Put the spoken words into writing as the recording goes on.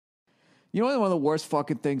You know what one of the worst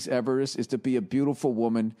fucking things ever is to be a beautiful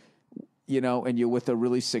woman, and you're with a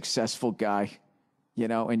really successful guy,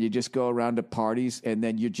 and you just go around to parties and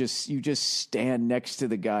then you just stand next to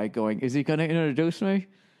the guy going, is he going to introduce me?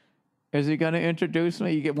 Is he going to introduce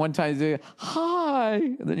me? You get one time, you say, hi,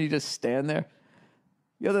 and then you just stand there.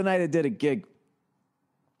 The other night I did a gig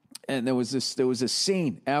and there was a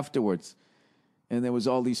scene afterwards and there was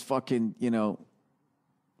all these fucking,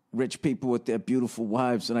 rich people with their beautiful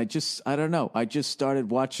wives. And I don't know. I just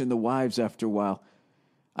started watching the wives after a while.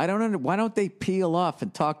 I don't know. Why don't they peel off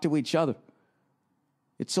and talk to each other?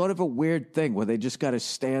 It's sort of a weird thing where they just got to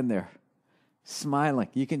stand there smiling.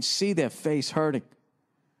 You can see their face hurting.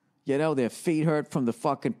 Their feet hurt from the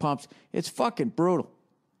fucking pumps. It's fucking brutal.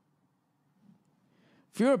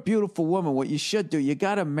 If you're a beautiful woman, what you should do, you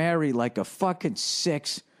got to marry like a fucking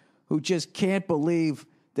six who just can't believe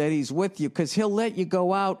that he's with you because he'll let you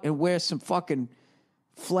go out and wear some fucking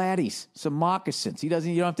flatties, some moccasins. You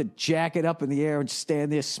don't have to jack it up in the air and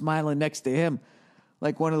stand there smiling next to him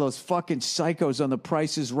like one of those fucking psychos on The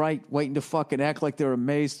Price is Right, waiting to fucking act like they're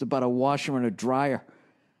amazed about a washer and a dryer.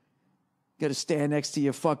 You got to stand next to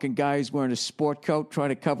your fucking guy who's wearing a sport coat trying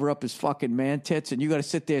to cover up his fucking man tits, and you got to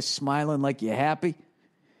sit there smiling like you're happy.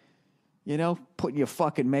 Putting your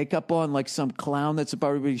fucking makeup on like some clown that's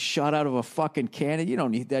about to be shot out of a fucking cannon. You don't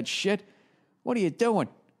need that shit. What are you doing?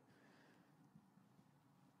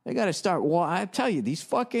 They got to start. Well, I tell you, these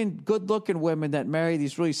fucking good-looking women that marry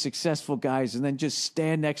these really successful guys and then just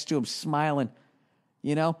stand next to them smiling,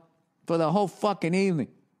 for the whole fucking evening.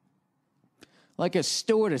 Like a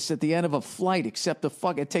stewardess at the end of a flight, except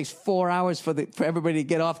it takes 4 hours for everybody to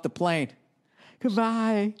get off the plane.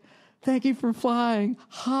 Goodbye. Thank you for flying.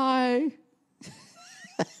 Hi.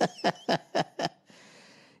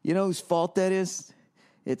 You know whose fault that is?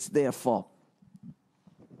 It's their fault.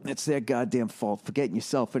 It's their goddamn fault for getting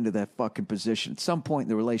yourself into that fucking position. At some point in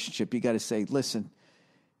the relationship, you got to say, listen,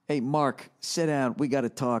 hey, Mark, sit down. We got to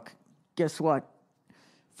talk. Guess what?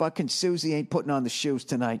 Fucking Susie ain't putting on the shoes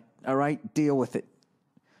tonight. All right? Deal with it.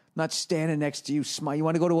 I'm not standing next to you. Smile. You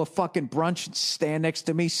want to go to a fucking brunch and stand next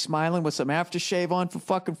to me smiling with some aftershave on for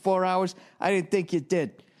fucking 4 hours? I didn't think you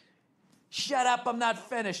did. Shut up. I'm not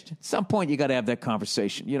finished. At some point, you got to have that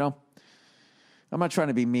conversation, I'm not trying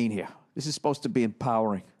to be mean here. This is supposed to be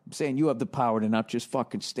empowering. I'm saying you have the power to not just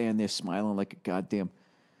fucking stand there smiling like a goddamn...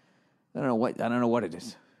 I don't know what it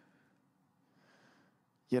is.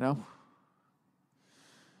 I don't know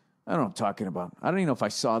what I'm talking about. I don't even know if I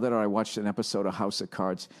saw that or I watched an episode of House of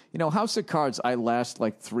Cards. House of Cards, I lasted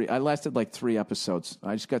like 3 episodes.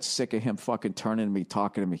 I just got sick of him fucking turning to me,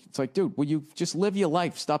 talking to me. It's like, dude, will you just live your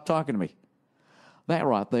life? Stop talking to me. That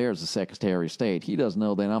right there is the Secretary of State. He doesn't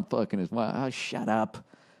know that I'm fucking his wife. Oh, shut up.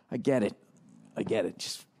 I get it.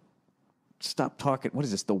 Just stop talking. What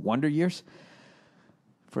is this, the Wonder Years?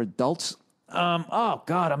 For adults? Oh,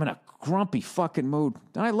 God, I'm in a grumpy fucking mood.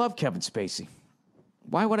 And I love Kevin Spacey.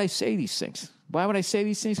 Why would I say these things? Why would I say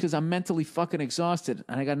these things? Because I'm mentally fucking exhausted.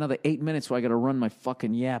 And I got another 8 minutes where I got to run my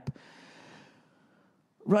fucking yap.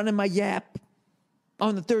 Running my yap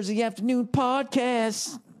on the Thursday afternoon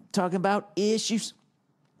podcast. Talking about issues.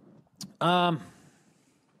 What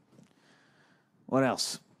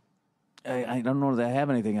else? I don't know that I have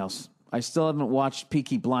anything else. I still haven't watched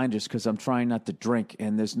Peaky Blinders because I'm trying not to drink.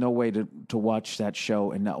 And there's no way to watch that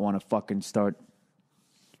show and not want to fucking start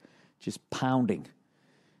just pounding.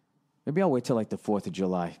 Maybe I'll wait till like the 4th of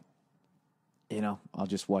July. I'll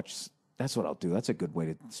just watch. That's what I'll do. That's a good way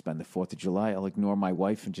to spend the 4th of July. I'll ignore my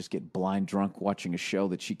wife and just get blind drunk watching a show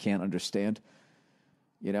that she can't understand.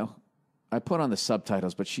 I put on the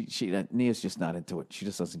subtitles, but Nia's just not into it. She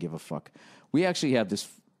just doesn't give a fuck. We had this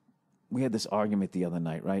argument the other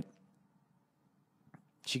night, right?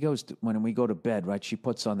 She goes, when we go to bed, right, she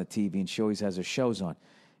puts on the TV and she always has her shows on. And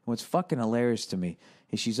what's fucking hilarious to me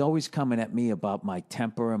is she's always coming at me about my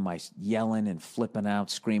temper and my yelling and flipping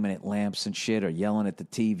out, screaming at lamps and shit, or yelling at the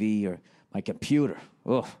TV or my computer.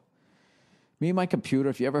 Ugh. Me and my computer,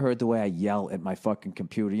 if you ever heard the way I yell at my fucking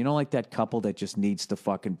computer, like that couple that just needs to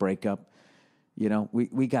fucking break up?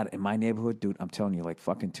 We got it in my neighborhood, dude. I'm telling you, like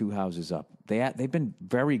fucking 2 houses up. They've been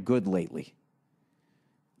very good lately,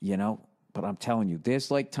 But I'm telling you, there's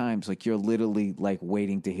like times like you're literally like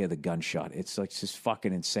waiting to hear the gunshot. It's like just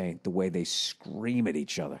fucking insane the way they scream at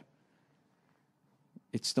each other.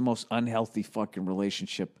 It's the most unhealthy fucking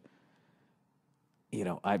relationship,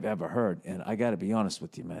 I've ever heard. And I got to be honest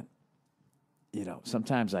with you, man.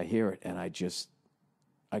 Sometimes I hear it and I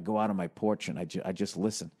go out on my porch and I just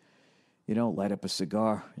listen. Light up a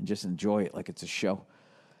cigar and just enjoy it like it's a show.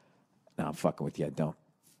 No, I'm fucking with you. I don't.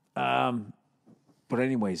 But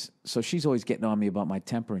anyways, so she's always getting on me about my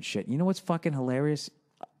temper and shit. You know what's fucking hilarious?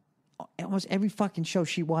 Almost every fucking show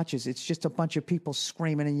she watches, it's just a bunch of people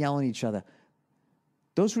screaming and yelling at each other.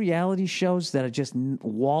 Those reality shows that are just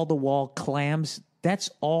wall-to-wall clams, that's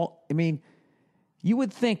all. I mean, you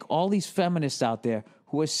would think all these feminists out there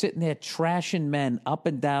who are sitting there trashing men up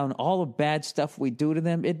and down, all the bad stuff we do to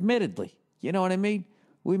them, admittedly. You know what I mean?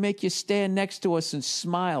 We make you stand next to us and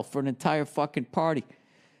smile for an entire fucking party.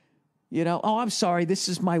 You know, oh, I'm sorry, this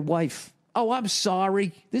is my wife. Oh, I'm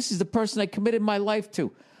sorry, this is the person I committed my life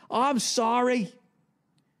to. Oh, I'm sorry.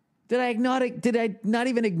 Did I not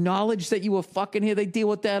even acknowledge that you were fucking here? They deal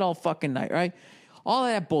with that all fucking night, right? All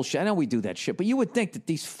that bullshit. I know we do that shit, but you would think that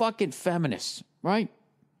these fucking feminists, right?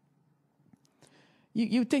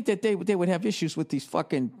 You think that they would have issues with these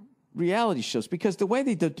fucking reality shows because the way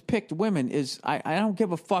they depict women is, I don't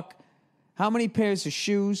give a fuck how many pairs of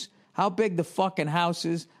shoes, how big the fucking house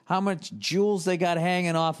is, how much jewels they got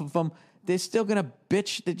hanging off of them. They're still going to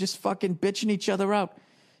bitch. They're just fucking bitching each other out.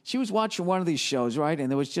 She was watching one of these shows, right? And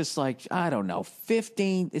there was just like, I don't know,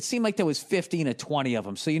 15. It seemed like there was 15 or 20 of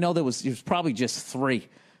them. So, you know, it was probably just 3.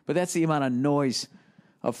 But that's the amount of noise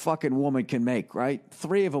a fucking woman can make, right?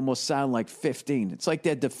 3 of them will sound like 15. It's like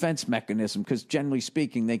their defense mechanism because generally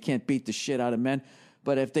speaking, they can't beat the shit out of men.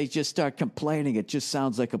 But if they just start complaining, it just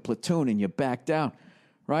sounds like a platoon and you back down,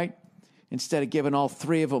 right? Instead of giving all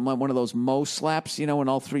 3 of them one of those Mo slaps, you know, when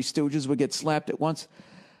all 3 stooges would get slapped at once.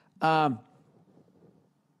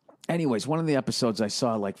 Anyways, one of the episodes I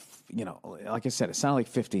saw, like, you know, like I said, it sounded like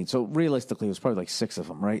 15. So realistically, it was probably like 6 of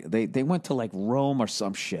them, right? They went to like Rome or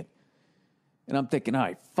some shit. And I'm thinking, all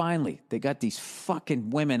right, finally, they got these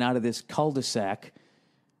fucking women out of this cul-de-sac.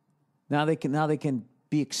 Now they can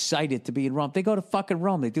be excited to be in Rome. They go to fucking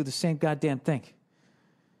Rome. They do the same goddamn thing.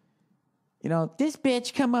 You know, this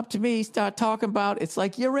bitch come up to me, start talking about, it's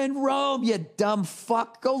like, you're in Rome, you dumb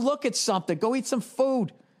fuck. Go look at something. Go eat some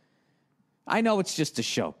food. I know it's just a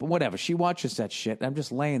show, but whatever. She watches that shit. I'm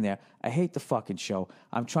just laying there. I hate the fucking show.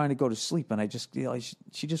 I'm trying to go to sleep, and I just, you know,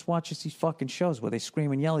 she just watches these fucking shows where they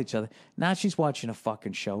scream and yell at each other. Now she's watching a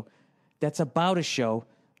fucking show that's about a show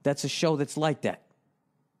that's a show that's like that.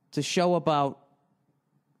 It's a show about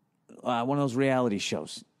one of those reality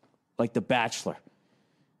shows, like The Bachelor.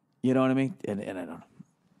 You know what I mean? And I don't.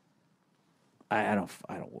 I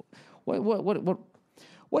don't.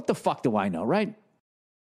 What the fuck do I know, right?